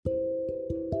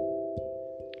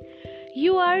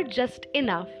You are just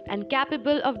enough and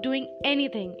capable of doing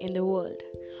anything in the world.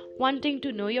 Wanting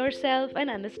to know yourself and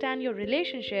understand your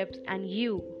relationships and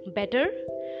you better?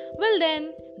 Well,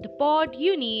 then, the pod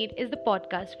you need is the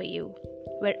podcast for you,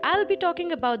 where I'll be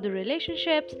talking about the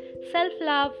relationships, self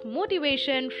love,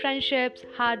 motivation, friendships,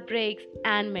 heartbreaks,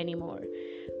 and many more.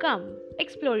 Come,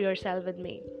 explore yourself with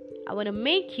me. I want to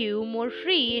make you more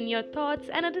free in your thoughts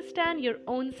and understand your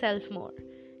own self more,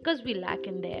 because we lack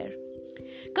in there.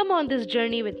 Come on this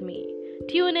journey with me.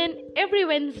 Tune in every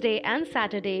Wednesday and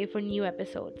Saturday for new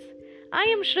episodes. I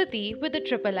am Shruti with a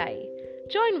triple I.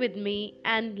 Join with me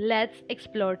and let's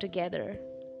explore together.